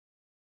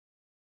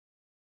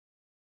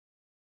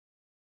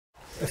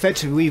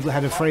Effectively, we've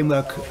had a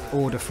framework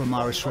order from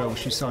Irish Rail,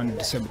 which we signed in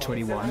December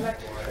 21.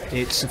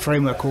 It's a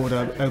framework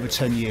order over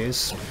 10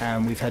 years,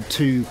 and we've had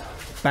 2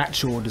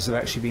 batch orders that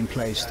have actually been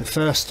placed. The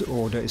first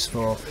order is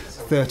for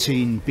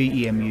 13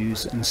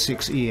 BEMUs and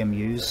 6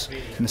 EMUs,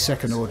 and the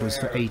second order is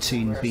for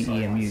 18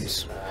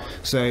 BEMUs.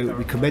 So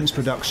we commenced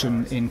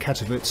production in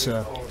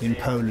Katowice in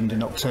Poland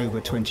in October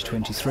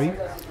 2023.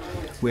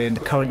 We're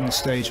currently in the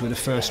stage where the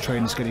first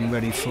train is getting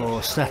ready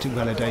for static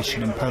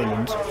validation in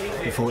Poland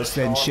before it's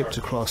then shipped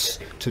across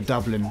to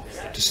Dublin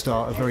to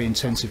start a very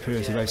intensive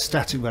period of both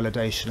static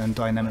validation and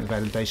dynamic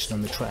validation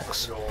on the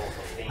tracks.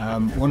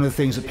 One of the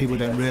things that people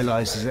don't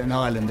realise is that in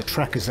Ireland the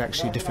track is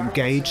actually a different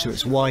gauge, so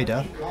it's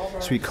wider,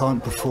 so we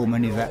can't perform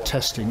any of that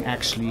testing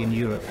actually in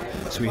Europe.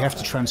 So we have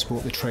to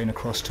transport the train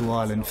across to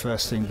Ireland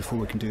first thing before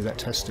we can do that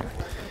testing.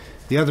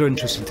 The other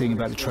interesting thing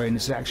about the train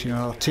is it's actually an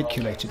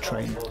articulated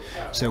train.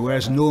 So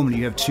whereas normally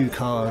you have 2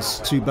 cars,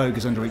 2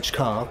 bogies under each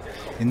car,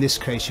 in this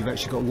case you've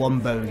actually got 1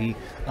 bogie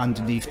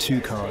underneath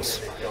 2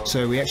 cars.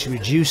 So we actually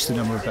reduce the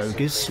number of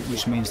bogies,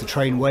 which means the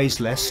train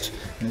weighs less,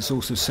 and it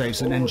also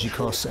saves on energy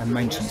costs and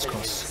maintenance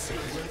costs.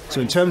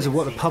 So in terms of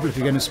what the public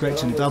are going to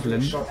expect in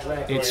Dublin,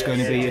 it's going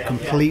to be a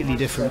completely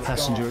different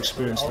passenger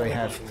experience they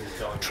have.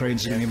 The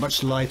trains are going to be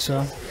much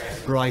lighter,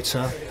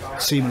 brighter,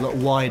 seem a lot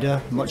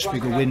wider, much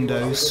bigger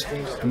windows,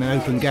 and then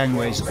open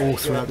gangways all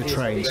throughout the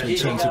train. So in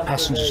terms of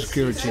passenger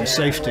security and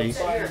safety,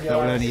 that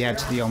will only add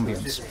to the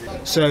ambience.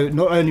 So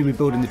not only are we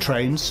building the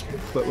trains,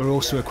 but we're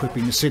also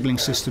equipping the signalling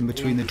system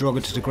between the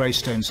Drogheda to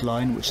Greystones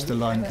line, which is the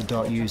line that the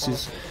DART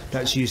uses.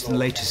 That's used the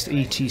latest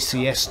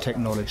ETCS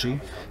technology,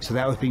 so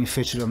that was being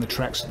fitted on the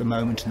tracks at the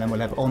moment, and then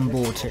we'll have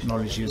onboard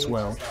technology as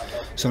well.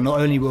 So not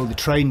only will the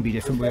train be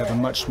different, we have a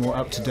much more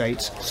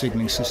up-to-date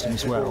signalling system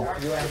as well.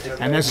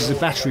 And as is a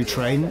battery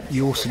train,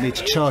 you also need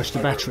to charge the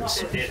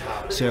batteries.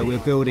 So we're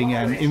building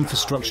an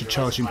infrastructure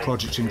charging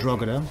project in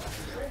Drogheda.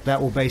 That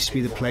will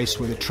basically be the place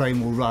where the train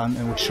will run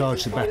and will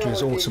charge the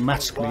batteries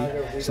automatically,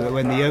 so that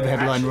when the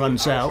overhead line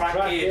runs out,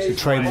 the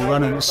train will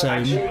run on its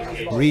own,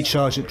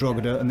 recharge at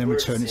Drogheda, and then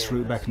return its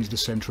route back into the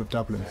centre of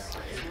Dublin.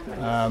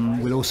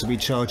 We'll also be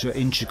charged at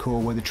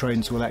Inchicore, where the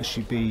trains will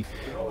actually be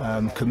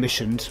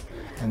commissioned.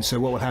 And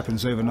so what will happen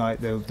is overnight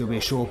there'll be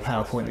a shore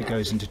power point that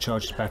goes in to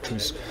charge the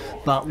batteries.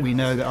 But we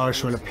know that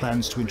Irish Rail have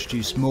plans to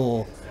introduce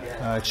more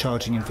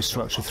charging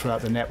infrastructure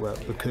throughout the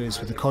network, because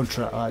with a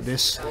contract like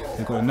this,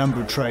 they've got a number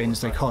of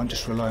trains, they can't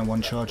just rely on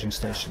one charging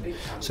station.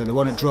 So the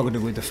one at Drogheda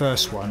with the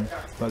first one,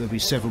 but there'll be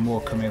several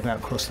more coming about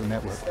across the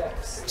network.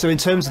 So in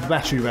terms of the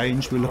battery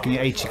range, we're looking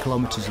at 80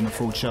 kilometres in a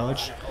full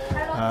charge.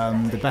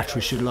 The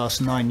battery should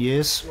last 9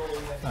 years.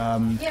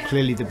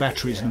 Clearly the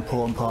battery is an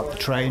important part of the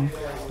train.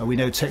 We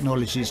know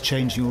technology is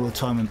changing all the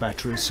time in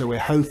batteries, so we're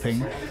hoping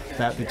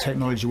that the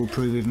technology will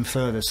prove even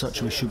further, such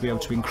that we should be able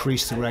to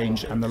increase the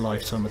range and the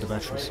lifetime of the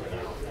batteries.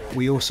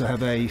 We also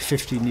have a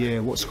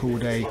 15-year, what's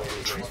called a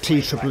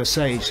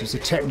TSSH, it's a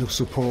technical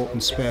support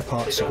and spare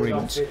parts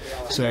agreement.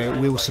 So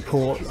we will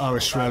support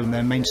Irish Rail and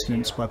their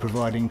maintenance by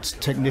providing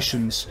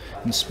technicians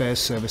and spare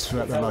service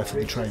throughout the life of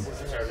the train.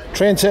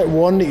 Train set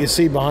 1 that you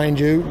see behind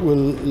you will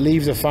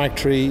leave the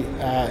factory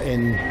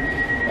in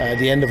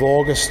the end of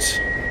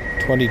August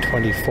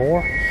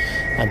 2024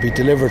 and be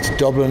delivered to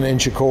Dublin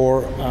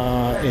Inchicore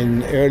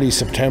in early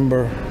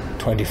September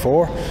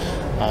 24.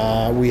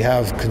 We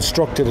have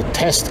constructed a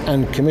test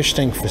and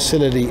commissioning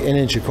facility in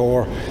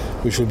Inchicore,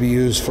 which will be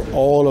used for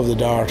all of the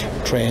DART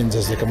trains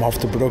as they come off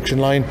the production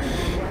line,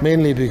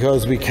 mainly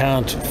because we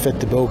can't fit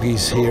the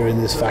bogies here in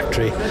this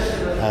factory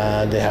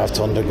and they have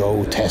to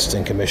undergo test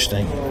and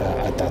commissioning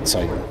at that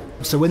site.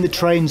 So when the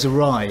trains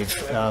arrive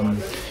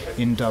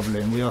in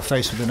Dublin, we are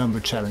faced with a number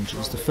of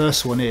challenges. The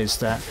first one is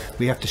that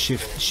we have to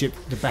ship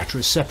the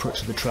batteries separate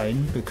to the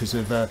train because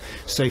of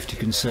safety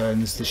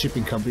concerns. The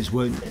shipping companies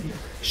won't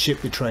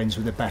ship the trains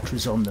with the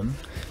batteries on them,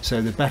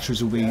 so the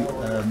batteries will be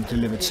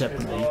delivered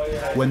separately.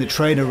 When the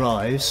train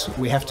arrives,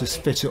 we have to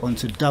fit it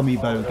onto dummy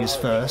bogies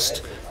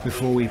first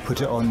before we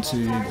put it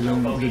onto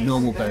the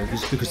normal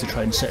bogies, because the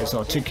train set is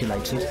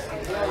articulated.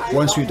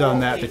 Once we've done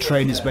that, the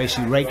train is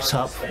basically raked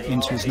up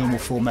into its normal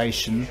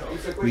formation.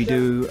 We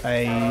do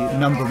a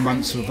number of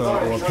months of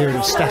or a period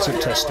of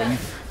static testing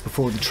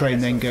before the train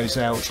then goes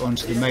out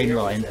onto the main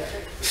line.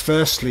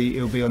 Firstly,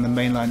 it will be on the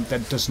main line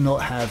that does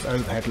not have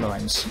overhead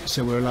lines,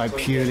 so we rely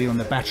purely on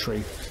the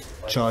battery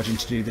charging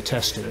to do the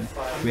testing.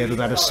 We have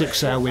about a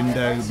 6-hour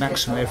window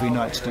maximum every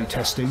night to do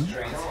testing.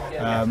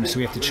 So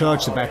we have to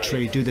charge the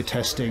battery, do the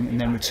testing, and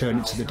then return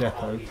it to the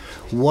depot.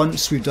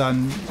 Once we've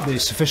done the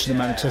sufficient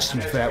amount of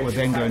testing for that, we'll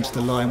then go into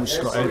the line which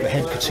has got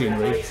overhead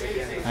catenary,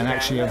 and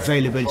actually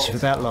availability for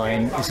that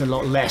line is a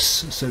lot less,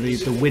 so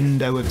the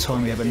window of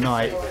time we have at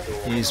night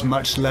is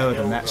much lower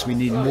than that, so we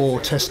need more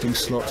testing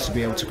slots to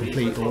be able to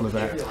complete all of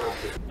that.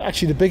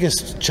 Actually, the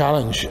biggest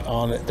challenge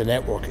on the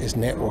network is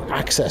network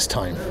access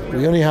time.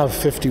 We only have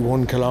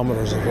 51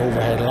 kilometres of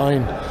overhead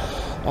line.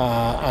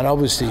 And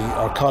obviously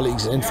our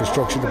colleagues in the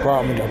infrastructure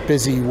department are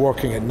busy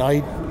working at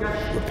night,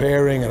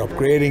 repairing and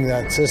upgrading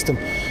that system.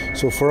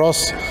 So for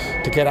us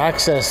to get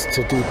access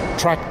to do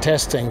track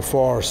testing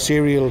for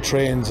serial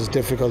trains is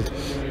difficult,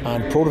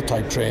 and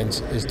prototype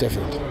trains is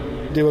difficult.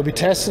 They will be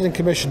tested and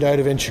commissioned out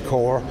of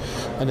Inchicore,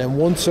 and then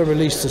once they're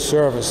released to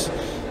service,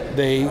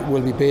 they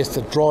will be based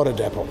at Drogheda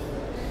depot.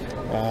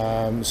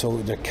 So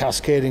they're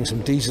cascading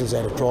some diesels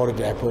out of Drogheda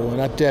depot, and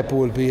that depot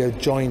will be a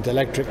joint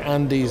electric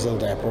and diesel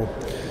depot.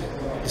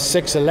 The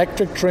 6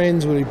 electric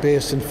trains will be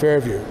based in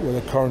Fairview, where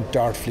the current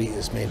DART fleet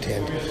is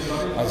maintained,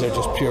 as they're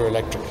just pure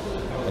electric,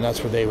 and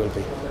that's where they will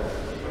be.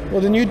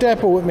 Well, the new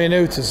depot at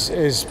Maynooth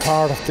is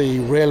part of the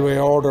railway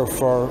order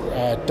for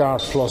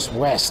DART Plus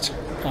West.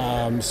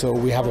 So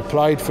we have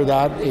applied for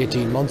that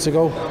 18 months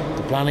ago,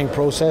 the planning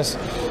process.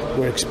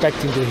 We're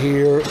expecting to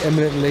hear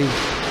imminently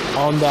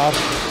on that.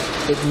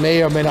 It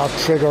may or may not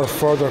trigger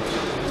further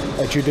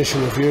judicial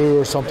review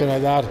or something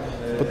like that,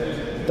 but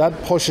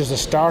that pushes the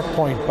start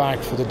point back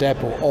for the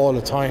depot all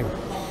the time.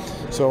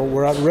 So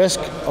we're at risk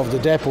of the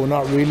depot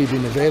not really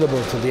being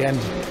available till the end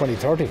of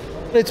 2030.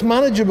 It's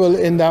manageable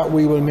in that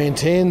we will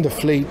maintain the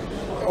fleet,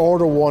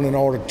 Order 1 and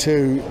Order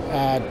 2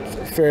 at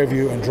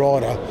Fairview and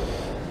Drogheda,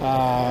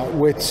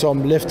 with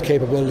some lift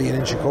capability in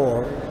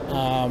Inchicore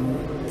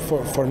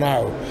for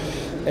now.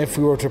 If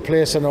we were to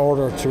place an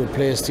order to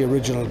replace the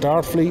original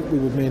DART fleet, we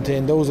would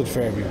maintain those at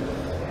Fairview.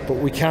 But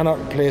we cannot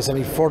place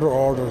any further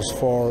orders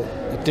for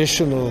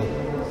additional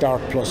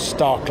DART Plus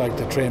stock like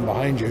the train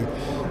behind you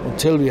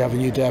until we have a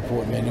new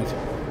depot at Maynooth.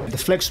 The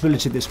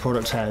flexibility this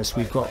product has,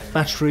 we've got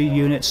battery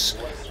units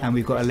and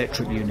we've got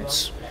electric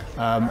units.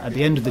 At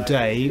the end of the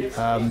day,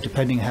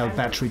 depending how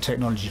battery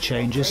technology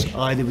changes,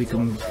 either we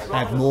can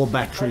add more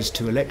batteries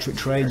to electric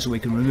trains, or we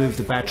can remove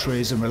the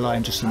batteries and rely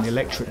just on the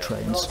electric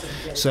trains.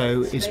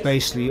 So it's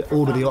basically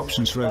all of the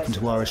options are open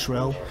to Irish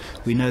Rail.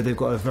 We know they've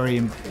got a very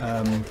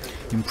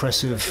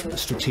impressive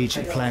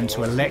strategic plan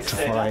to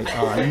electrify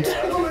Ireland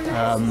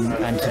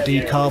and to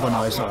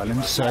decarbonise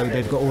Ireland, so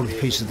they've got all of the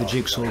pieces of the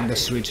jigsaw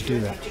necessary to do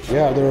that.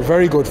 Yeah, they're a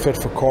very good fit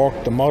for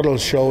Cork. The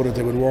models show that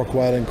they would work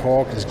well in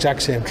Cork. It's the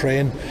exact same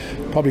train,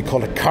 probably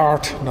called a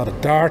cart, not a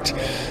dart,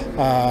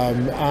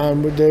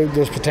 and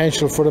there's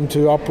potential for them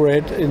to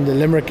operate in the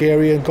Limerick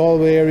area and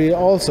Galway area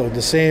also.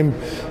 The same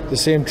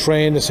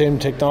train, the same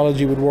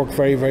technology would work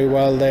very, very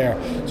well there.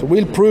 So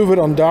we'll prove it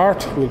on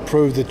DART, we'll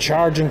prove the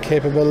charging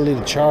capability,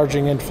 the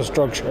charging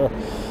infrastructure,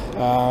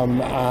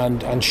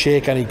 and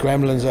shake any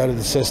gremlins out of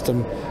the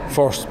system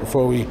first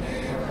before we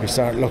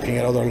start looking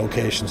at other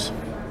locations.